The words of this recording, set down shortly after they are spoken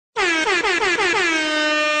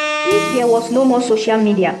There was no more social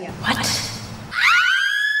media. What?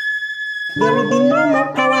 There will be no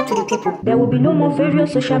more power to the people. There will be no more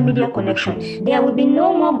various social media connections. There will be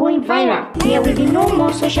no more going viral. There will be no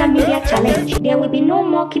more social media challenge. There will be no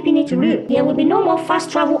more keeping it real. There will be no more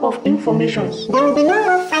fast travel of informations. There will be no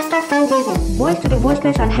more faster fundraising. Voice to the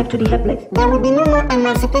voiceless and help to the helpless. There will be no more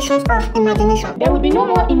emancipations of imagination. There will be no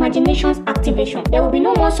more imaginations activation. There will be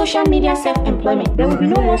no more social media self-employment. There will be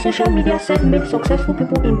no more social media self-made successful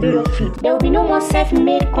people in various fields. There will be no more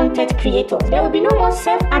self-made content creators. There will be no more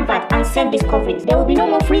self-advert and self-discovery. There will be no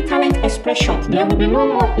more free talent expression. There will be no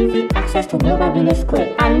more easy access to global village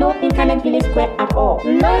square and no internet village square at all.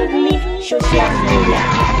 Long live social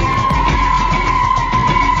media.